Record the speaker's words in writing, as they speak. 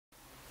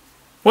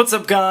What's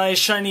up guys,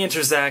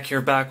 shinyhunterzach here,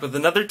 back with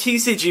another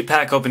TCG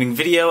pack opening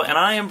video, and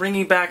I am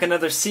bringing back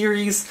another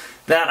series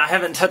that I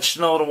haven't touched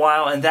in a little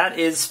while, and that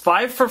is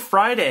 5 for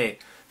Friday.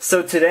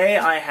 So today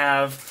I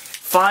have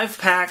 5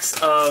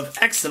 packs of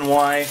X and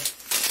Y,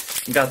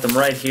 got them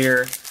right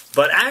here,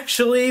 but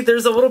actually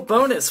there's a little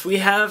bonus. We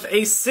have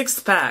a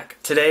 6th pack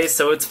today,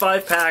 so it's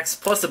 5 packs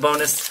plus a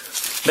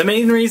bonus. The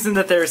main reason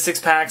that there are 6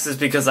 packs is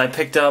because I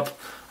picked up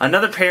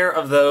another pair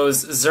of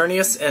those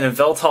Xerneas and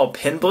Yveltal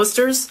pin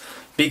blisters,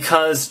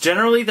 because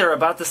generally they're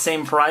about the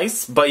same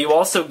price, but you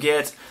also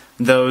get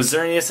those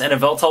Xerneas and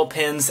Yveltal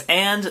pins,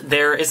 and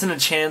there isn't a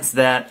chance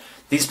that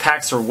these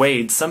packs are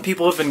weighed. Some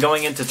people have been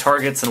going into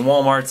Targets and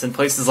Walmarts and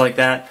places like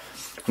that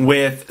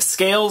with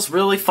scales,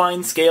 really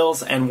fine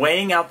scales, and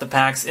weighing out the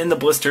packs in the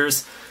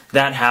blisters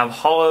that have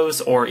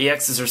holos or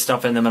EXs or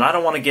stuff in them, and I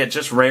don't want to get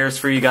just rares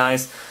for you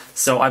guys.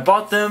 So I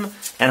bought them,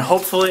 and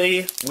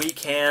hopefully we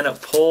can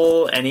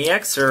pull an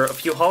EX or a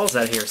few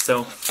holos out here.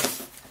 So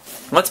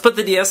let's put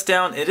the DS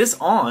down. It is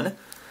on.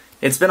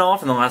 It's been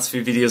off in the last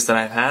few videos that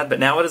I've had, but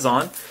now it is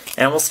on.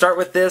 And we'll start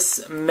with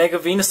this Mega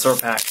Venusaur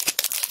pack.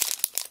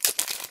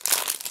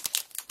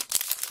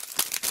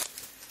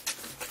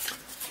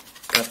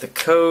 Got the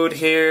code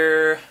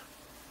here.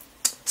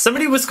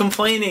 Somebody was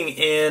complaining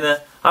in...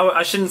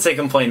 I shouldn't say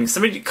complaining.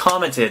 Somebody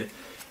commented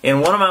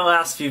in one of my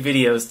last few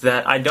videos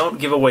that I don't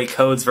give away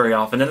codes very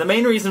often. And the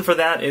main reason for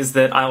that is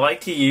that I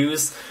like to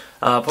use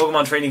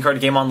Pokemon Trading Card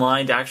Game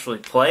Online to actually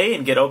play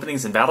and get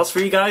openings and battles for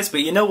you guys, but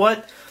you know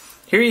what?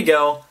 Here you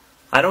go.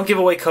 I don't give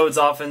away codes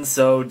often,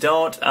 so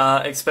don't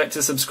expect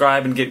to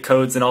subscribe and get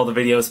codes in all the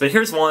videos, but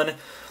here's one.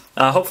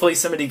 Hopefully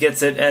somebody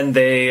gets it and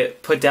they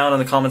put down in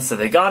the comments that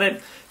they got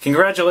it.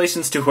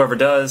 Congratulations to whoever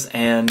does,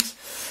 and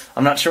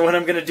I'm not sure when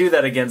I'm going to do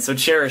that again, so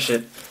cherish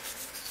it.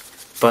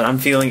 But I'm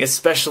feeling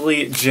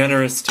especially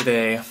generous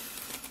today.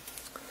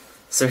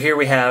 So here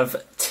we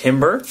have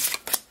Timber,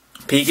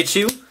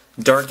 Pikachu,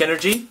 Dark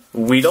Energy,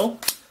 Weedle,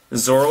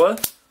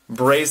 Zorua,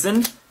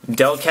 Brazen,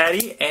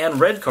 Delcatty,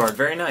 and Red Card.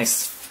 Very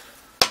nice.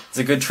 It's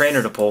a good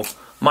trainer to pull.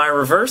 My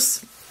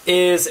reverse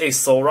is a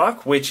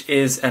Solrock, which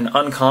is an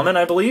uncommon,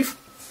 I believe.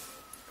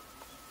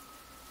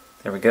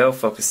 There we go.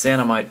 Focus in.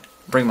 I might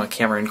bring my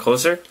camera in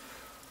closer.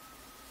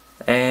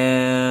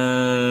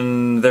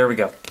 And there we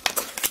go.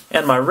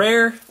 And my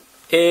rare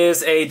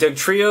is a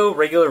Dugtrio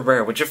regular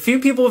rare, which a few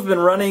people have been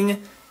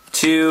running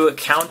to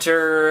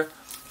counter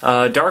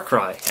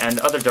Darkrai and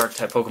other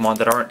Dark-type Pokemon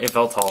that aren't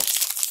Yveltal.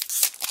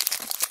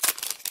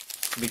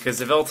 Because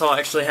Yveltal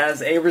actually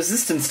has a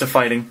resistance to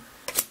fighting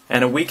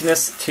and a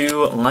weakness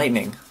to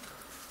lightning.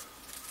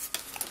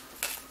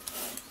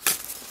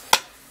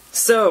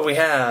 So we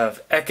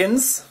have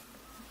Ekans,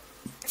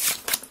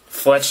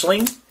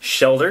 Fletchling,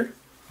 Shelder,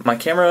 my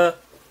camera,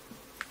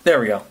 there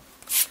we go,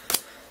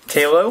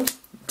 Tailo,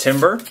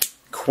 Timber,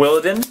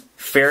 Quilladin,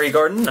 Fairy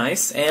Garden,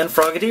 nice, and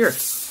Frogadier.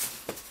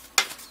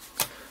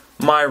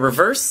 My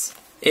reverse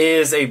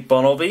is a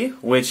Bunnelby,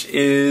 which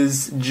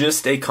is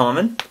just a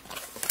common.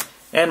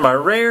 And my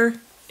rare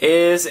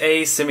is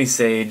a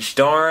Simisage.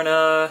 Darn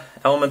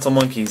Elemental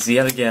Monkeys,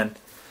 yet again.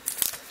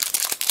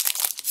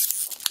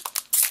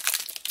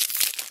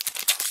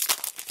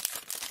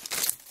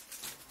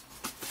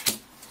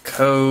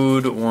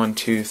 Code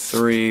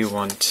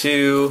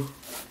 12312.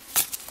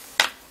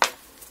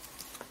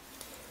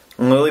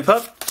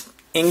 Lillipup,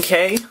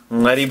 Inkay,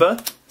 Lediba,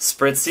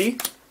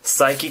 Spritzee,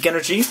 Psychic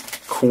Energy,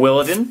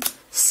 Quilladin,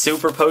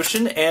 Super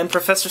Potion, and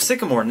Professor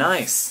Sycamore.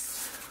 Nice.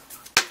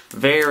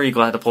 Very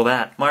glad to pull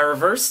that. My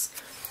reverse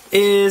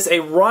is a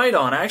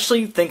Rhydon. I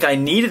actually think I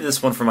needed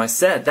this one for my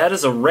set. That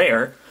is a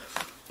rare.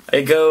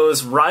 It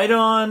goes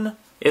Rhydon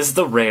is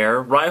the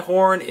rare,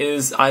 Rhyhorn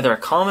is either a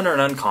common or an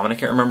uncommon, I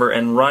can't remember,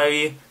 and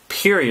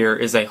Rhyperior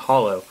is a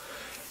holo.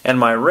 And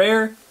my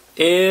rare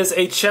is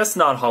a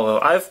Chestnut holo.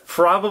 I've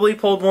probably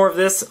pulled more of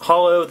this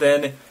holo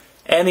than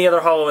any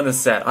other holo in the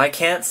set. I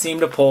can't seem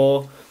to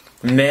pull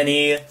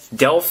many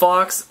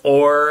Delphox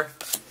or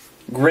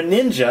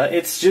Greninja.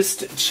 It's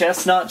just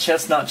Chestnut,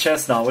 Chestnut,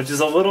 Chestnut, which is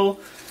a little,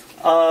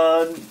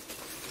 not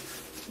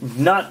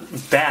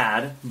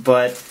bad,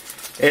 but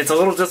it's a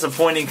little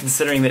disappointing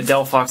considering that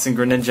Delphox and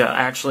Greninja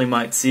actually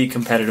might see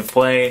competitive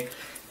play,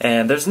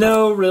 and there's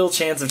no real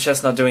chance of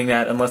Chestnut doing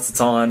that unless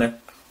it's on,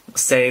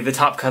 say, the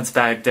Top Cuts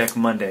Bag deck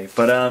Monday.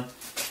 But,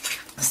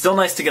 still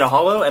nice to get a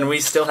holo, and we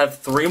still have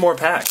 3 more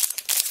packs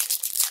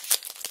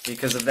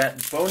because of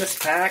that bonus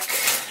pack.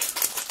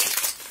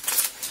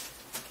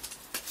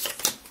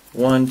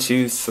 1,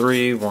 2,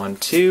 3, 1,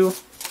 2.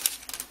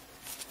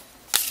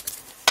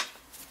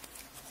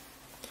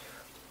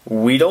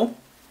 Weedle.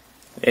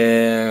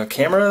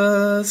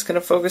 Camera's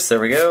gonna focus. There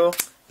we go.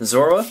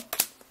 Zorua,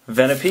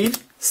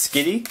 Venipede,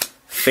 Skitty,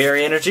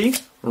 Fairy Energy,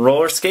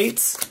 Roller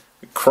Skates,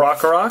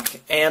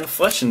 Krokorok, and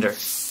Fletchender.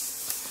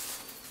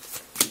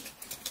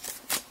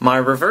 My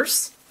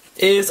reverse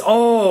is,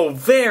 oh,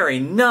 very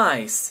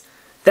nice.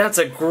 That's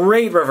a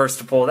great reverse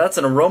to pull. That's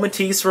an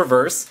Aromatisse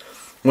reverse,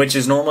 which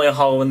is normally a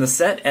holo in the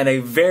set, and a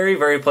very,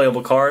 very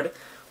playable card.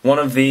 One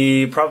of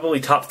the probably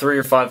top 3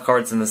 or 5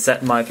 cards in the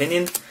set, in my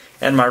opinion.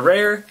 And my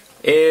rare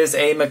is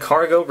a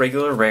Macargo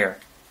regular rare.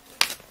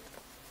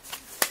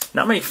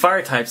 Not many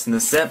fire types in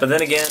this set, but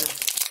then again,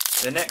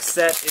 the next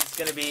set is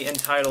going to be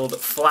entitled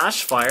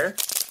Flash Fire.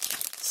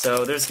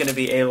 So there's going to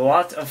be a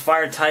lot of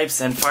fire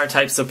types and fire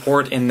type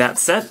support in that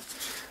set.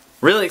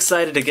 Really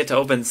excited to get to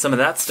open some of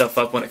that stuff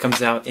up when it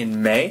comes out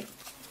in May.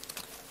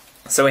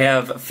 So we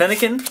have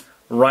Fennekin,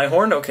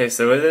 Rhyhorn, okay,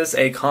 so it is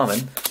a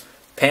common,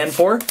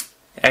 Panpour,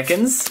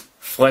 Ekans,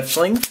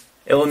 Fletchling,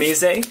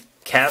 Illumise,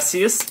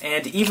 Cassius,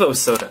 and Evo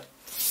Soda.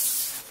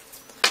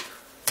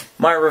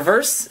 My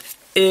reverse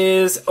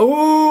is...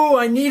 oh,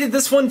 I needed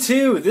this one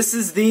too! This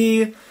is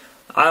the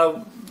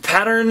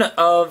pattern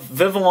of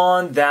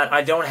Vivillon that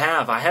I don't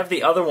have. I have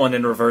the other one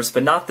in reverse,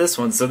 but not this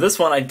one. So this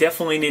one I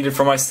definitely needed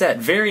for my set.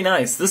 Very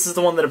nice. This is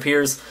the one that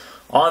appears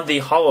on the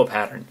holo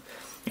pattern.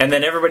 And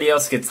then everybody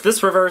else gets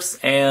this reverse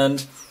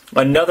and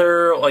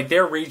another, like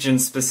their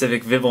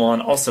region-specific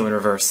Vivillon also in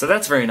reverse. So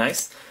that's very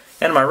nice.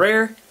 And my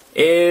rare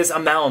is a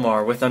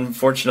Malamar with,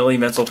 unfortunately,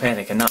 Mental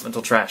Panic and not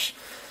Mental Trash.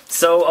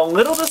 So a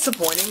little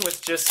disappointing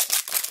with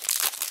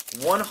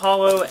just one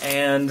holo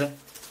and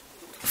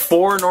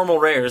 4 normal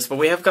rares, but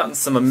we have gotten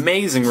some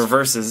amazing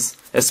reverses,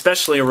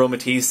 especially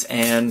Aromatisse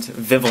and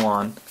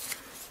Vivillon.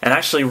 And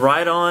actually,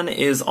 Rhydon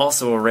is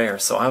also a rare,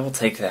 so I will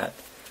take that.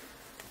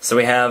 So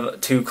we have,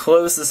 to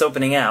close this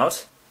opening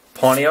out,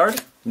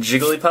 Pawniard,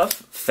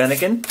 Jigglypuff,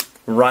 Fennekin,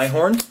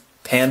 Rhyhorn,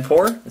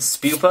 Panpour,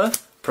 Spupa,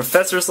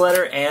 Professor's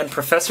Letter, and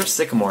Professor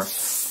Sycamore.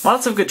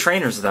 Lots of good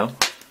trainers, though.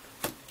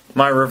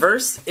 My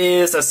reverse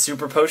is a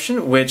Super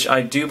Potion, which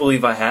I do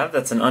believe I have.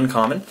 That's an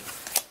uncommon.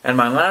 And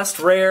my last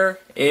rare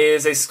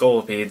is a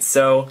Scolipede.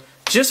 So,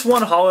 just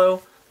one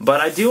holo,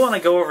 but I do want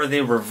to go over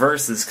the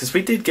reverses, because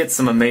we did get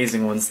some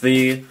amazing ones.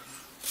 The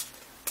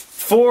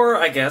 4,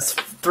 I guess,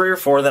 3 or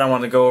 4 that I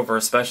want to go over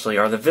especially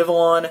are the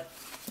Vivillon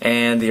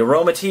and the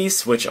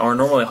Aromatisse, which are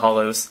normally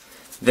holos.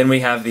 Then we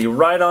have the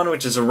Rhydon,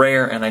 which is a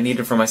rare, and I need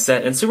it for my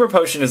set. And Super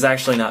Potion is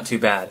actually not too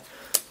bad.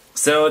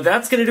 So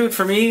that's going to do it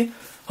for me.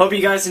 Hope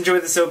you guys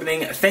enjoyed this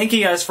opening. Thank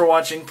you guys for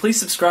watching. Please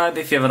subscribe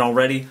if you haven't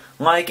already.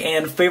 Like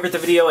and favorite the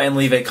video and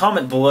leave a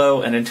comment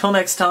below. And until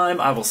next time,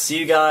 I will see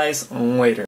you guys later.